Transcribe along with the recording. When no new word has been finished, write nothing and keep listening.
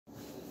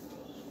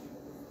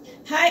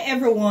Hi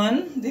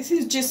everyone, this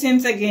is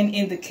Jacinth again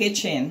in the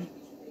kitchen.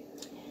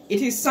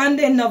 It is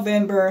Sunday,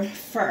 November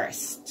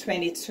 1st,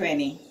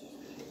 2020.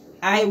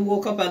 I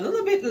woke up a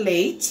little bit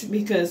late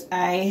because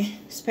I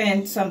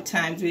spent some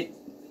time with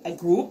a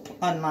group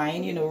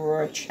online. We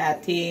were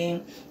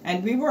chatting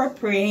and we were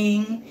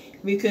praying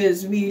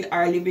because we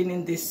are living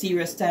in this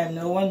serious time.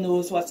 No one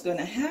knows what's going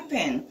to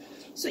happen.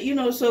 So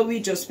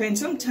we just spent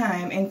some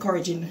time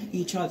encouraging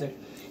each other.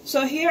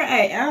 So here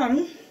I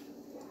am.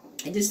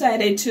 I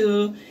decided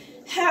to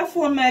have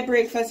for my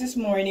breakfast this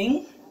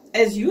morning.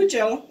 As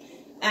usual,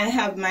 I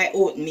have my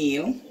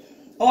oatmeal.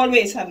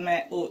 Always have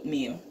my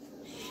oatmeal.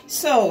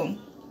 So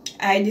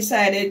I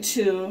decided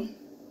to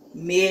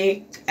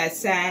make a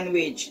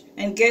sandwich.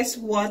 And guess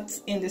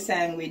what's in the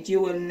sandwich? You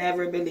will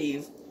never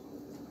believe.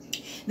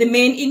 The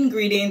main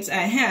ingredients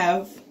I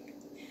have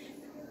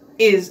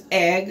is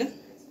egg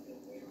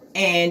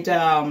and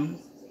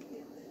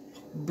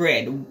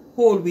bread,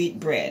 whole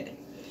wheat bread.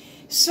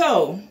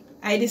 So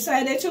I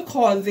decided to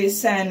call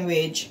this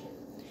sandwich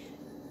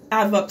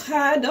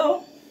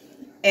avocado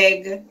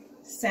egg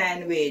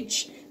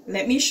sandwich.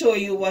 Let me show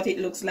you what it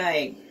looks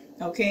like.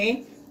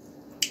 Okay,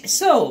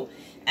 so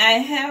I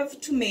have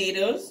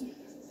tomatoes,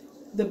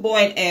 the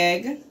boiled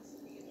egg,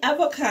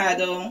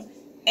 avocado,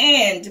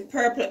 and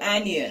purple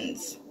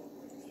onions,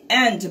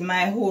 and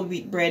my whole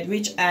wheat bread,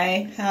 which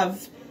I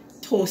have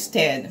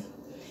toasted.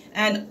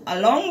 And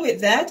along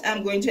with that,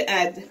 I'm going to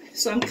add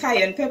some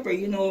cayenne pepper.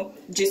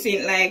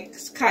 Jacinth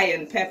likes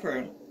cayenne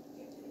pepper.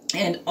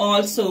 And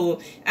also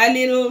a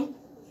little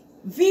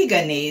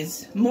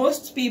veganese.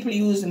 Most people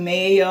use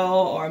mayo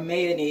or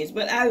mayonnaise,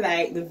 but I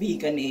like the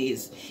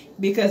veganese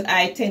because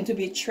I tend to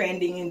be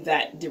trending in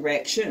that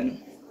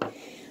direction.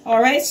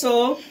 Alright,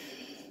 so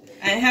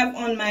I have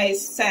on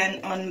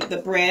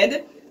the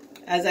bread,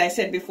 as I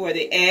said before,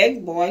 the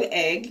egg, boiled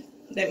egg.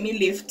 Let me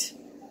lift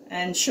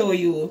and show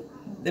you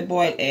the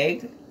boiled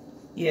egg.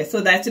 Yeah,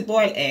 so that's a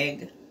boiled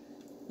egg.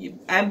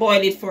 I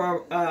boiled it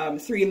for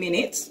 3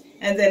 minutes,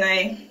 and then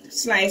I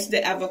sliced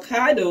the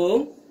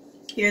avocado.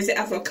 Here's the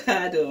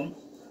avocado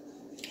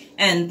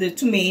and the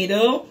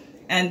tomato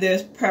and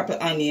the purple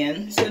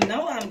onion. So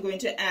now I'm going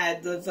to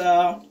add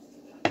the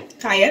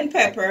cayenne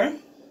pepper.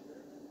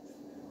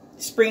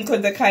 Sprinkle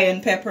the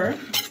cayenne pepper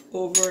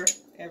over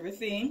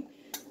everything.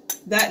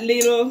 That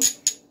little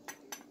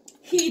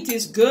heat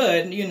is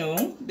good.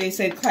 They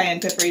said cayenne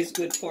pepper is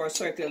good for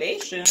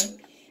circulation,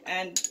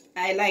 and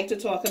I like to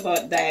talk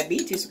about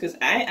diabetes because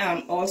I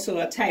am also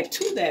a type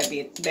 2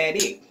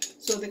 diabetic.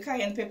 So the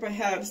cayenne pepper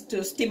helps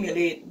to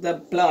stimulate the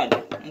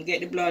blood and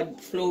get the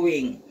blood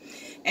flowing.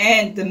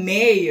 And the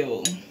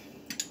mayo,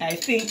 I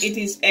think it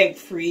is egg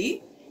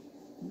free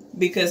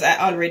because I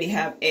already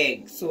have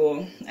egg,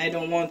 so I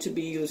don't want to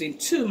be using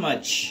too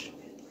much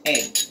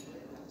egg.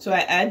 So I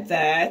add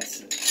that.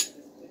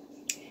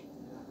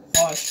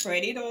 Or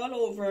spread it all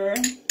over,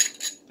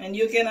 and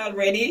you can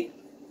already,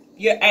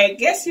 I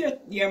guess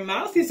your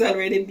mouth is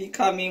already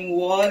becoming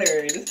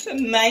watered.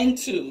 Mine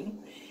too.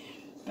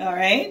 All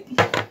right.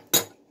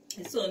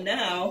 So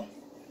now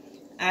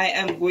I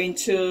am going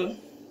to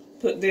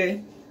put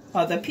the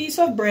other piece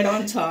of bread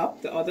on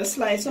top, the other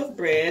slice of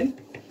bread,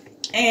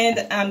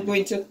 and I'm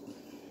going to,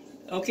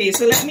 okay,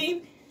 so let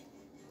me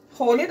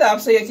hold it up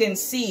so you can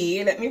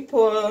see. Let me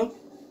pull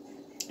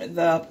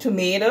the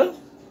tomato.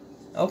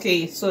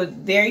 Okay, so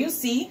there you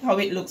see how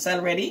it looks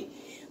already.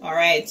 All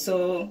right,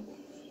 so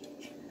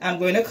I'm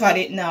going to cut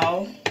it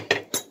now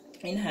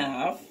in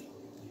half.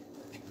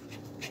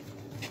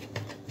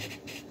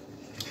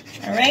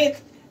 All right,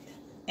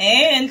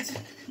 and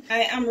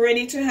I am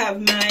ready to have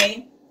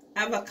my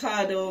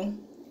avocado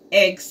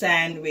egg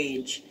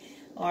sandwich.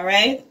 All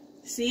right,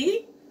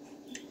 see?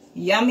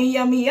 Yummy,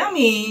 yummy,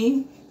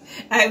 yummy.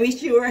 I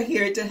wish you were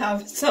here to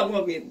have some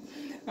of it.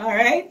 All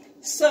right,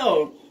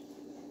 so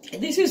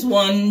this is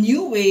one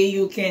new way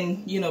you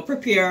can,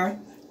 prepare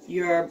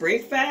your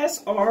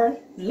breakfast or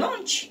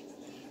lunch.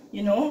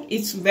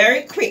 It's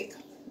very quick.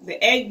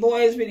 The egg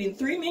boils within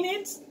 3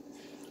 minutes.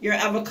 Your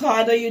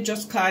avocado, you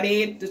just cut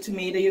it. The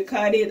tomato, you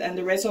cut it. And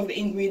the rest of the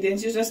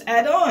ingredients, you just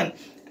add on.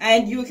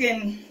 And you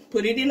can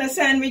put it in a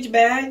sandwich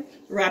bag,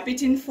 wrap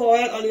it in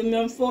foil,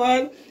 aluminum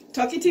foil,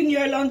 tuck it in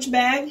your lunch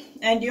bag,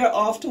 and you're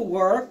off to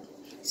work.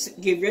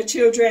 Give your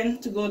children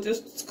to go to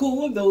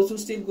school, those who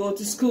still go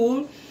to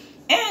school.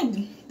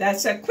 And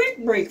that's a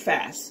quick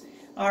breakfast.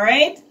 All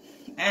right,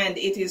 and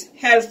it is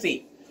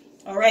healthy.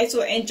 All right,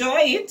 so enjoy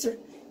it.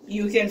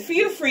 You can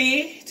feel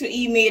free to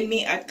email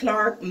me at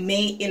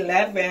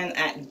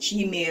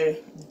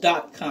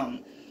clarkmay11@gmail.com.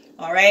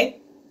 all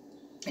right,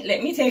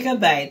 let me take a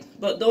bite,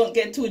 but don't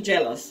get too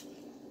jealous.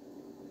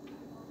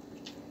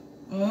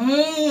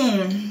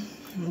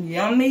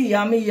 Yummy,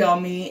 yummy,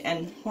 yummy,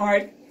 and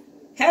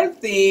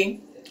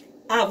healthy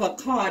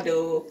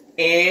avocado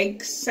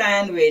egg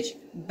sandwich.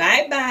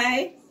 Bye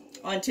bye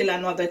until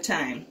another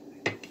time.